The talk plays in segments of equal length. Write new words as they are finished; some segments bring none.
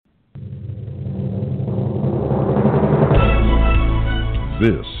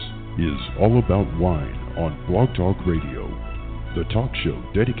is All About Wine on Blog Talk Radio, the talk show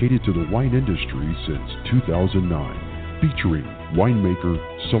dedicated to the wine industry since 2009, featuring winemaker,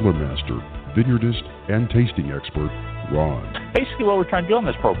 cellar master, vineyardist, and tasting expert Ron. Basically, what we're trying to do on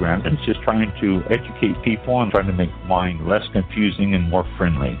this program is just trying to educate people and trying to make wine less confusing and more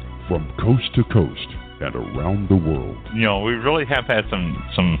friendly. From coast to coast and around the world. You know, we really have had some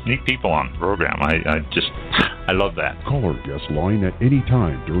neat people on the program. I love that. Call our guest line at any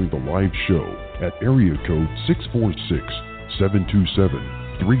time during the live show at area code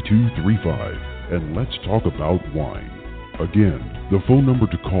 646-727-3235, and let's talk about wine. Again, the phone number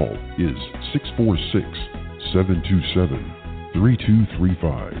to call is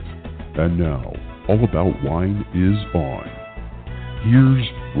 646-727-3235. And now, All About Wine is on. Here's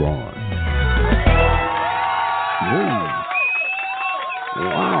Ron. Whoa.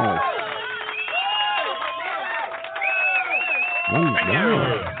 Wow.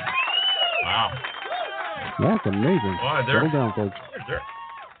 Wow. That's amazing. Boy, Settle down, folks. They're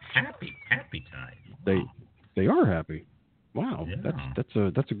happy tonight. They are happy. Wow. Yeah.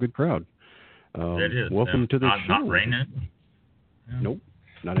 That's a good crowd. It is. Welcome to the show. Not raining. Yeah. Nope.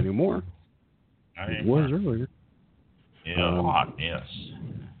 Not anymore. It was earlier. Yeah, hot, yes.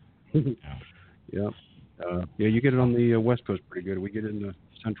 Yeah. Yeah, you get it on the West Coast pretty good. We get it in the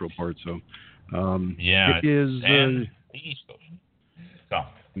central part, so. Yeah. It is. And the East Coast. So.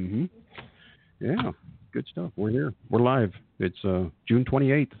 Mm-hmm. Yeah, good stuff. We're here. We're live. It's June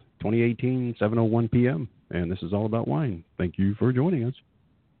 28th, 2018, 7:01 p.m., and this is All About Wine. Thank you for joining us.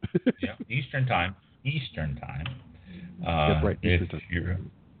 Yeah, Eastern time. That's right.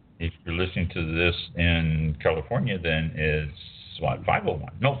 If you're listening to this in California, then it's what, 5:01?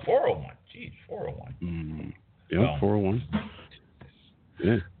 No, 4:01. Geez, 4:01. Yeah, 4:01.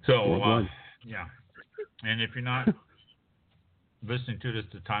 Yeah. So, yeah. And if you're not listening to this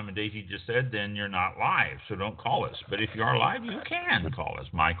at the time of day he just said, then you're not live, so don't call us. But if you are live, you can call us.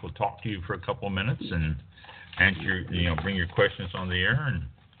 Mike will talk to you for a couple of minutes and answer, bring your questions on the air, and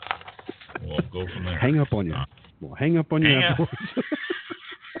we'll go from there. Hang up on you. We'll hang up on you afterwards.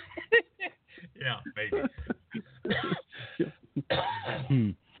 Yeah, maybe.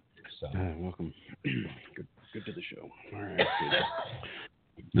 Welcome. Good to the show. All right.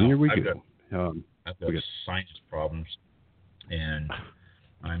 Here we go. I've got sinus problems, and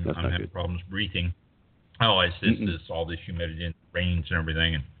I'm having problems breathing. Oh, it's all this humidity and rains and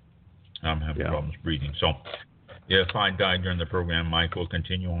everything, and I'm having problems breathing. So, if I die during the program, Mike will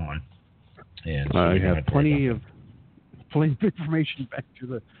continue on. And I have plenty of information back to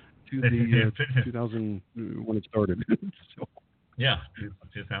the 2000 when it started. So. Yeah,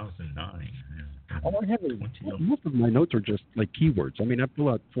 2009. Yeah. Most of my notes are just like keywords. I mean, I pull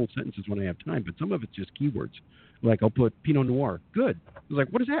out full sentences when I have time, but some of it's just keywords. Like I'll put Pinot Noir. Good. I was like,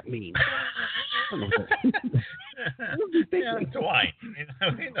 what does that mean? I don't know what yeah, it's wine.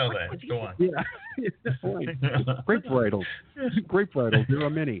 We know that. It's wine. Yeah, wine. Grape varietals. There are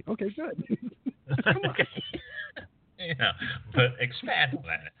many. Okay, good. Okay. Yeah, but expand on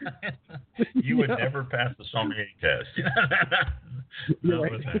that. You would never pass the sommelier test.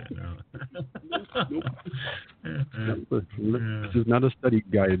 Nope. This is not a study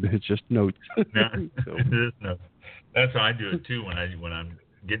guide. It's just notes. No, it is notes. That's how I do it too. When I'm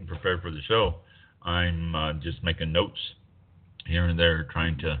getting prepared for the show, I'm just making notes here and there,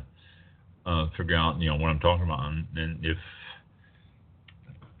 trying to figure out what I'm talking about, and if.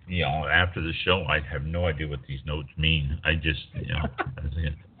 After the show, I have no idea what these notes mean. I just, that's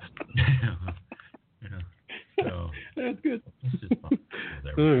it. So, that's good.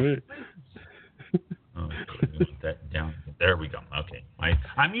 All right. That down. There we go. Okay.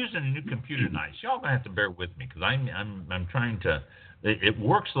 I'm using a new computer tonight. So y'all gonna have to bear with me because I'm trying to. It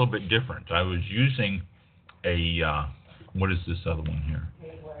works a little bit different. I was using a what is this other one here?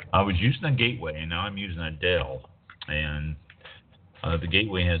 I was using a Gateway, and now I'm using a Dell, and the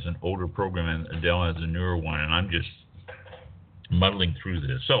Gateway has an older program and Dell has a newer one, and I'm just muddling through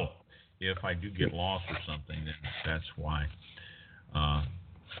this. So if I do get lost or something, then that's why.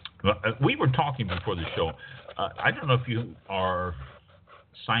 We were talking before the show. I don't know if you are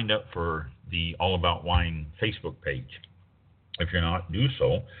signed up for the All About Wine Facebook page. If you're not, do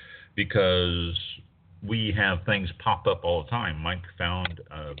so, because we have things pop up all the time. Mike found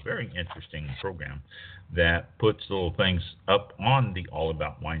a very interesting program that puts little things up on the All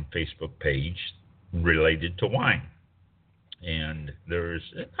About Wine Facebook page related to wine. And there's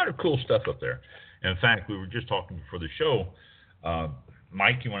kind of cool stuff up there. In fact, we were just talking before the show.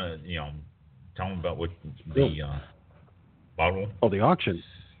 Mike, you want to tell them about what the bottle? Oh, the auction.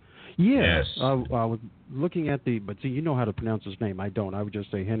 Yeah, Yes. I was looking at but see, you know how to pronounce his name. I don't. I would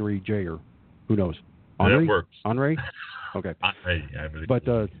just say Henry Jayer. Who knows? That works. Henri? Okay. I believe. But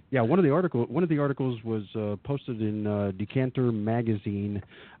yeah, one of the articles was posted in Decanter magazine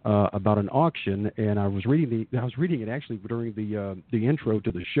about an auction, and I was reading it actually during the intro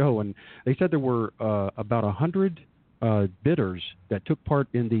to the show, and they said there were about 100 bidders that took part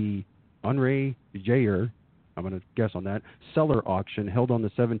in the Henri Jayer, I'm going to guess on that, seller auction held on the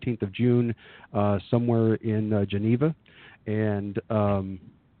 17th of June somewhere in Geneva, and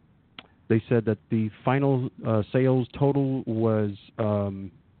they said that the final sales total was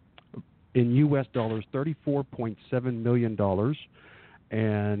in U.S. dollars $34.7 million,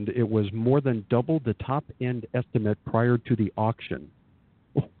 and it was more than double the top end estimate prior to the auction.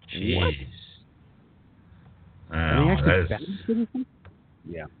 Jeez. And they actually battled?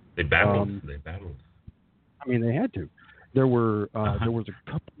 Yeah. They battled. They battled. I mean, they had to. There were there was a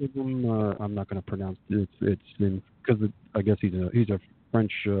couple of them. I'm not going to pronounce it. It's because I guess he's a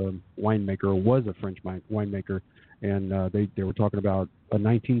French winemaker, or was a French winemaker, and they were talking about a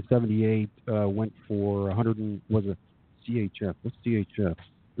 1978 went for 100 was a CHF. What's CHF?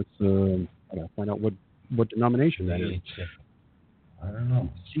 It's I gotta find out what denomination that is. I don't know.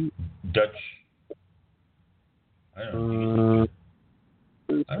 Dutch. I don't know.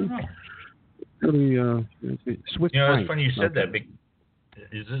 Really, Swiss francs. It's funny you said that.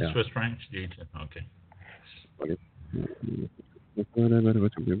 Is this Swiss francs? Okay.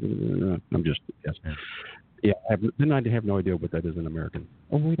 I'm just guessing. Yeah, then I have no idea what that is in American.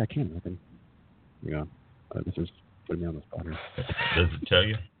 Oh wait, I can. Yeah, this is putting me on the spot here. Does it tell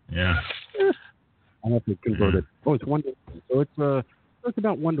you? Yeah. I have to convert it. Oh, it's 1 to 1. So it's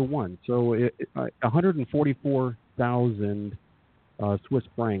about 1 to 1. So 144,000 Swiss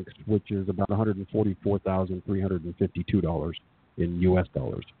francs, which is about $144,352 in U.S.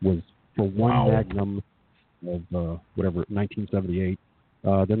 dollars, was for one Magnum of 1978.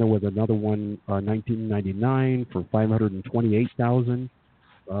 Then there was another one, 1999, for $528,000.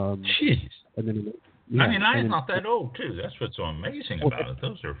 Jeez. And then 99 is not that old, too. That's what's so amazing about it.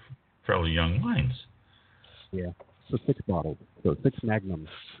 Those are fairly young wines. Yeah. So 6 bottles. So 6 Magnums.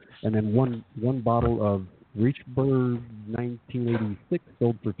 And then one bottle of Richburg 1986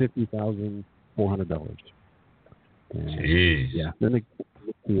 sold for $50,400. Jeez. Yeah. Then they go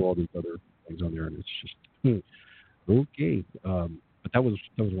through all these other things on there, and it's just okay. But that was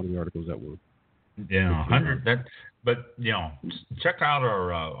one of the articles that were. Yeah, 100. But check out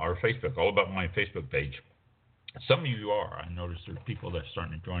our Facebook, All About Wine Facebook page. Some of you are. I noticed there's people that are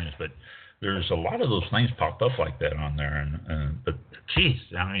starting to join us, but there's a lot of those things pop up like that on there. And but geez,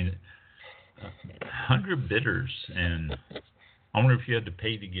 I mean, 100 bidders, and I wonder if you had to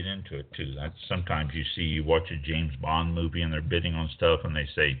pay to get into it too. That's sometimes you watch a James Bond movie and they're bidding on stuff, and they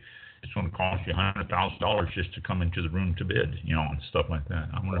say it's going to cost you $100,000 just to come into the room to bid, and stuff like that.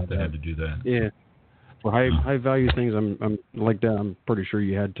 I wonder if they had to do that. Yeah. For high value things, I'm like that. I'm pretty sure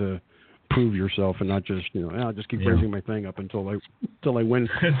you had to prove yourself and not just I'll just keep raising my thing up until I win,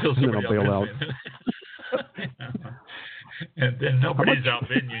 and then I'll bail out. And then nobody's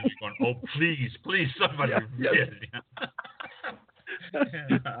outbidding you, and you're going, oh, please, somebody bid.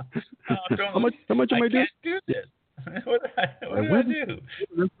 How much am I doing? I can't do this. What do I do?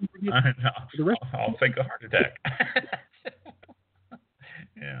 I'll fake a heart attack.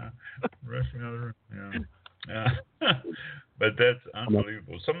 Yeah. Rush me out of the room. Yeah. But that's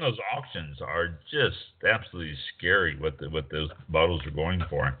unbelievable. Some of those auctions are just absolutely scary what those bottles are going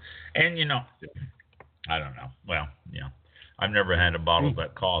for. And, I don't know. Well, I've never had a bottle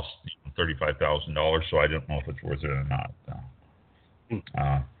that cost $35,000, so I don't know if it's worth it or not. So.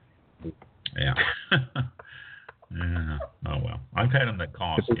 Yeah. Yeah. Oh well. I've had them that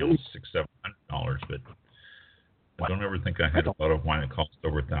cost $600-700, but I don't ever think I had a bottle of wine that cost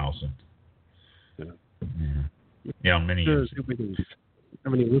over $1,000. Yeah. Many years.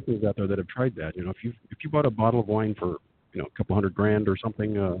 How many listeners out there that have tried that? If you bought a bottle of wine for a couple $100,000 or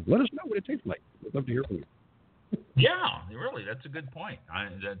something, let us know what it tastes like. We'd love to hear from you. Yeah, really, that's a good point.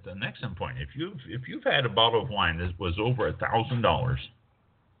 That's an excellent point. If you've had a bottle of wine that was over $1,000,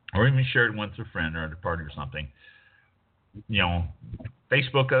 or even shared one with a friend or at a party or something,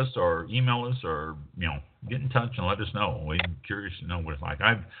 Facebook us or email us or get in touch and let us know. We're curious to know what it's like.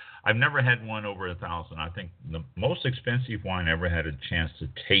 I've never had one over $1,000. I think the most expensive wine I ever had a chance to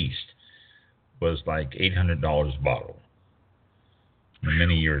taste was like $800 a bottle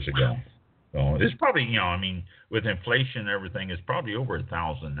many years ago. So it's probably, with inflation and everything, it's probably over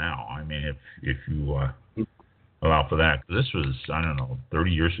 $1,000 now. I mean, if you allow for that, this was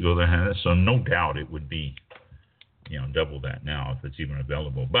 30 years ago they had it. So no doubt it would be, double that now if it's even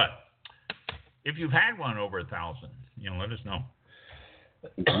available. But if you've had one over 1,000, let us know.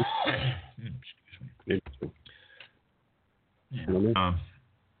 Excuse me. Yeah.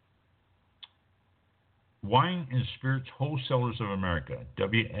 Wine and Spirits Wholesalers of America,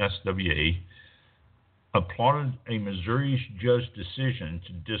 WSWA, applauded a Missouri judge's decision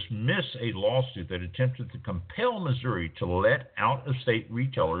to dismiss a lawsuit that attempted to compel Missouri to let out-of-state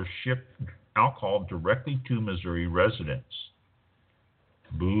retailers ship alcohol directly to Missouri residents.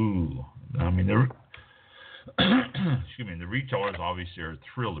 Boo. I mean, the retailers obviously are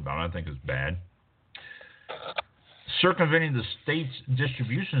thrilled about it. I think it's bad. Circumventing the state's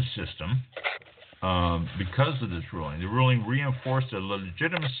distribution system because of this ruling. The ruling reinforced the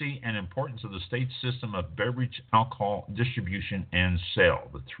legitimacy and importance of the state system of beverage alcohol distribution and sale,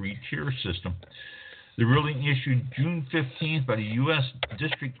 the three-tier system. The ruling issued June 15th by the U.S.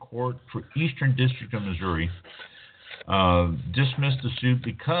 District Court for Eastern District of Missouri dismissed the suit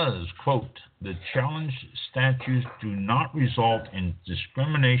because, quote, the challenged statutes do not result in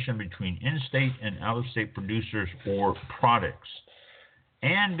discrimination between in-state and out-of-state producers or products,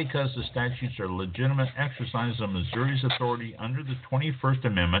 and because the statutes are legitimate exercise of Missouri's authority under the 21st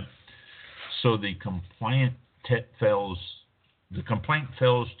Amendment, so the complaint fails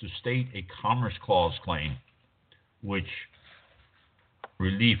to state a Commerce Clause claim, which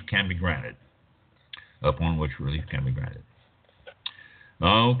relief can be granted, upon which relief can be granted.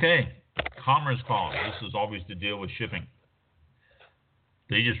 Okay, Commerce Clause. This is always the deal with shipping.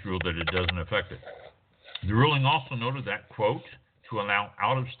 They just ruled that it doesn't affect it. The ruling also noted that, quote, to allow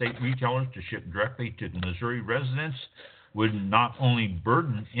out-of-state retailers to ship directly to the Missouri residents would not only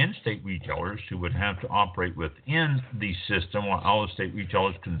burden in-state retailers who would have to operate within the system, while out-of-state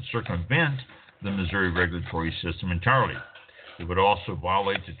retailers can circumvent the Missouri regulatory system entirely. It would also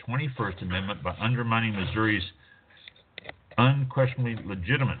violate the 21st Amendment by undermining Missouri's unquestionably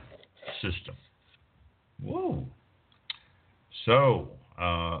legitimate system. Whoa. So,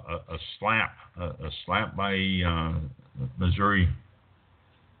 a slap by Missouri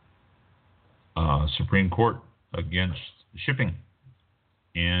Supreme Court against shipping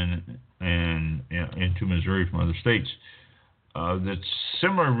and into Missouri from other states. That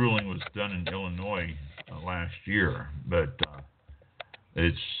similar ruling was done in Illinois last year, but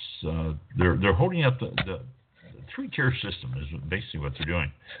it's they're holding up the three-tier system is basically what they're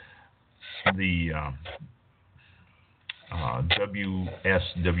doing. The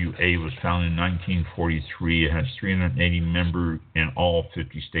WSWA was founded in 1943. It has 380 members in all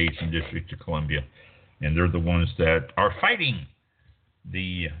 50 states and District of Columbia, and they're the ones that are fighting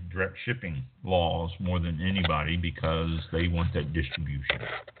the direct shipping laws more than anybody because they want that distribution.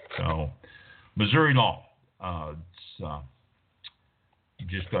 So, Missouri law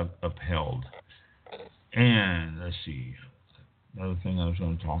just got upheld. And let's see, another thing I was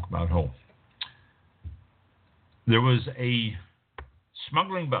going to talk about. There was a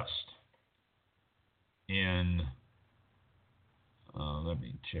smuggling bust in, let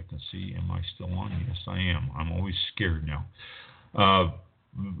me check and see, am I still on? Yes, I am. I'm always scared now.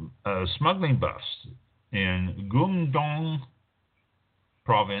 A smuggling bust in Guangdong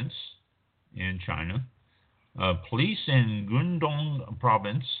province in China. Police in Guangdong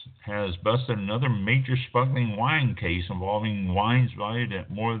province has busted another major smuggling wine case involving wines valued at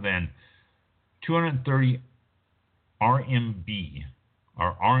more than 230 RMB,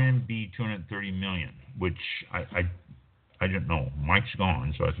 or RMB 230 million, which I don't know. Mike's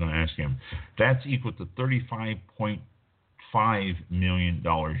gone, so I was going to ask him. That's equal to $35.5 million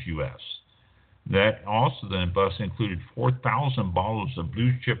US. That also then bus included 4,000 bottles of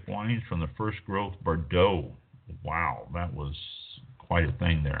blue chip wines from the First Growth Bordeaux. Wow, that was quite a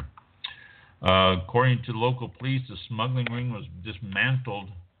thing there. According to local police, the smuggling ring was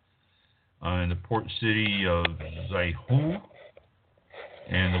dismantled in the port city of Zaihu,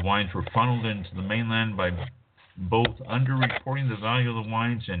 and the wines were funneled into the mainland by both underreporting the value of the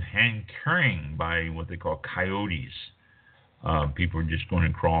wines and hand carrying by what they call coyotes. People are just going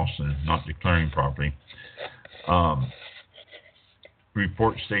across and not declaring properly.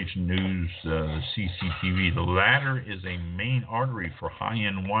 Report Station News, CCTV. The latter is a main artery for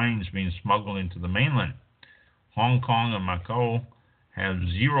high-end wines being smuggled into the mainland. Hong Kong and Macau have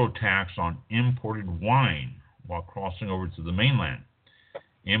zero tax on imported wine while crossing over to the mainland.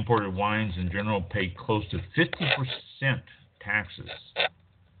 Imported wines in general pay close to 50% taxes.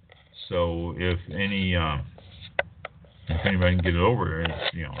 So if anybody can get it over,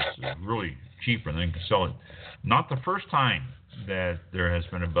 it's really cheaper and they can sell it. Not the first time that there has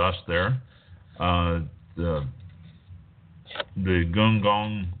been a bust there. The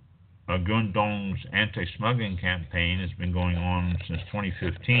Guangdong's anti-smuggling campaign has been going on since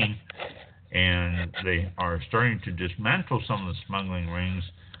 2015, and they are starting to dismantle some of the smuggling rings,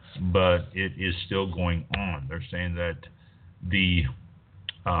 but it is still going on. They're saying that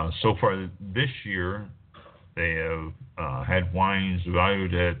so far this year, they have had wines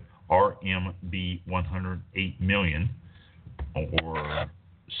valued at RMB 108 million, or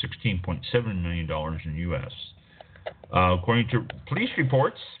 $16.7 million in U.S. According to police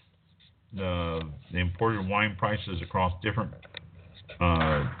reports, the imported wine prices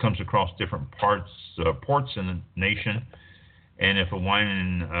comes across different ports in the nation. And if a wine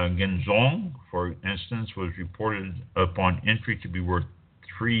in Genzong, for instance, was reported upon entry to be worth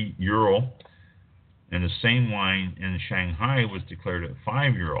 €3, and the same wine in Shanghai was declared at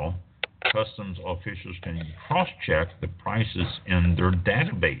 €5, customs officials can cross-check the prices in their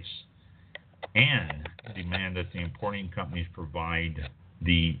database and demand that the importing companies provide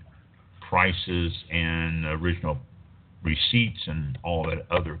the prices and original receipts and all that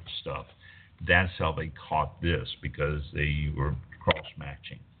other stuff. That's how they caught this, because they were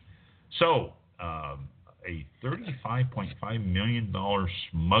cross-matching. So, a $35.5 million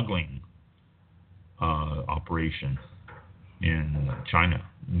smuggling operation in China,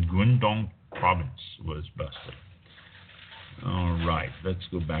 Guangdong province, was busted. All right, let's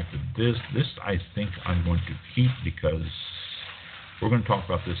go back to this. This I think I'm going to keep because we're going to talk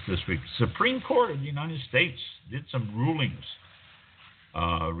about this week. Supreme Court of the United States did some rulings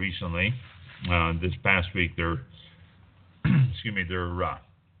recently. This past week, their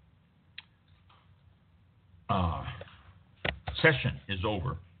session is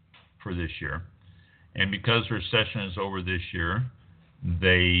over for this year. And because their session is over this year,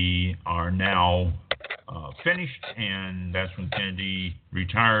 they are now finished, and that's when Kennedy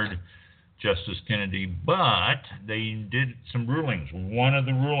retired, Justice Kennedy. But they did some rulings. One of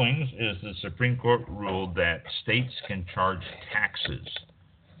the rulings is the Supreme Court ruled that states can charge taxes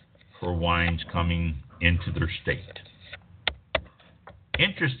for wines coming into their state.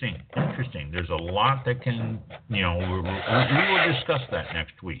 Interesting. There's a lot that can, we will discuss that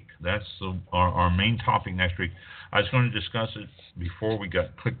next week. That's our main topic next week. I was going to discuss it before we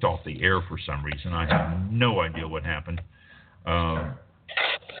got clicked off the air for some reason. I have no idea what happened.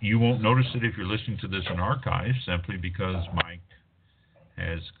 You won't notice it if you're listening to this in archives, simply because Mike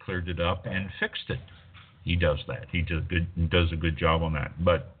has cleared it up and fixed it. He does that. He does a good job on that.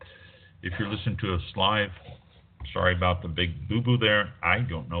 But if you're listening to us live, sorry about the big boo-boo there. I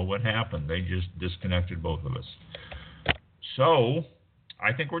don't know what happened. They just disconnected both of us. So,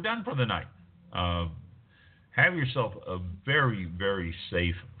 I think we're done for the night. Have yourself a very, very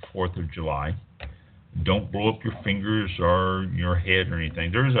safe 4th of July. Don't blow up your fingers or your head or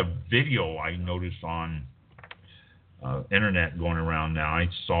anything. There's a video I noticed on internet going around now. I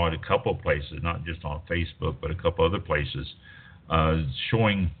saw it a couple of places, not just on Facebook, but a couple other places,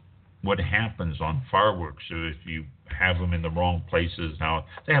 showing what happens on fireworks. So if you have them in the wrong places, now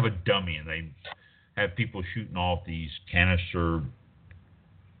they have a dummy and they have people shooting off these canister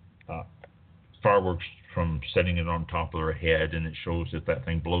fireworks from setting it on top of their head, and it shows if that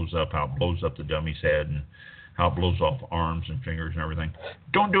thing blows up, how it blows up the dummy's head and how it blows off arms and fingers and everything.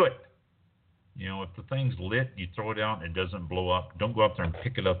 Don't do it. If the thing's lit, you throw it out and it doesn't blow up, don't go out there and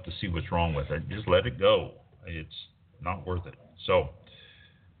pick it up to see what's wrong with it. Just let it go. It's not worth it. So,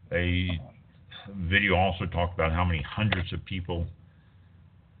 a video also talked about how many hundreds of people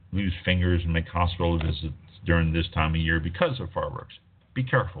lose fingers and make hospital visits during this time of year because of fireworks. Be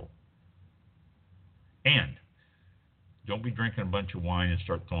careful. And don't be drinking a bunch of wine and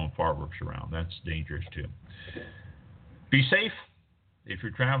start throwing fireworks around. That's dangerous too. Be safe. If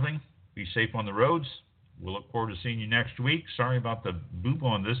you're traveling, be safe on the roads. We'll look forward to seeing you next week. Sorry about the boo-boo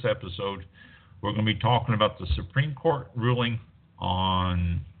on this episode. We're going to be talking about the Supreme Court ruling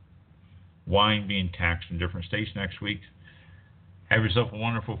on wine being taxed in different states next week. Have yourself a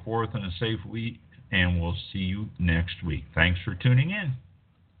wonderful 4th and a safe week, and we'll see you next week. Thanks for tuning in.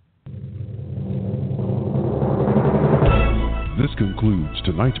 This concludes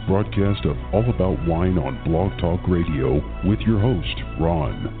tonight's broadcast of All About Wine on Blog Talk Radio with your host,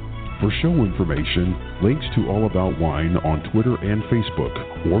 Ron. For show information, links to All About Wine on Twitter and Facebook,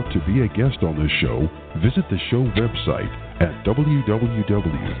 or to be a guest on this show, visit the show website at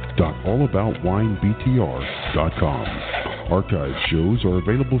www.allaboutwinebtr.com. Archive shows are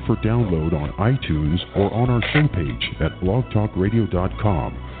available for download on iTunes or on our show page at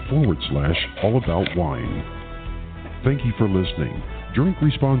blogtalkradio.com/allaboutwine. Thank you for listening. Drink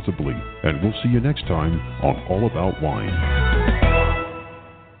responsibly, and we'll see you next time on All About Wine.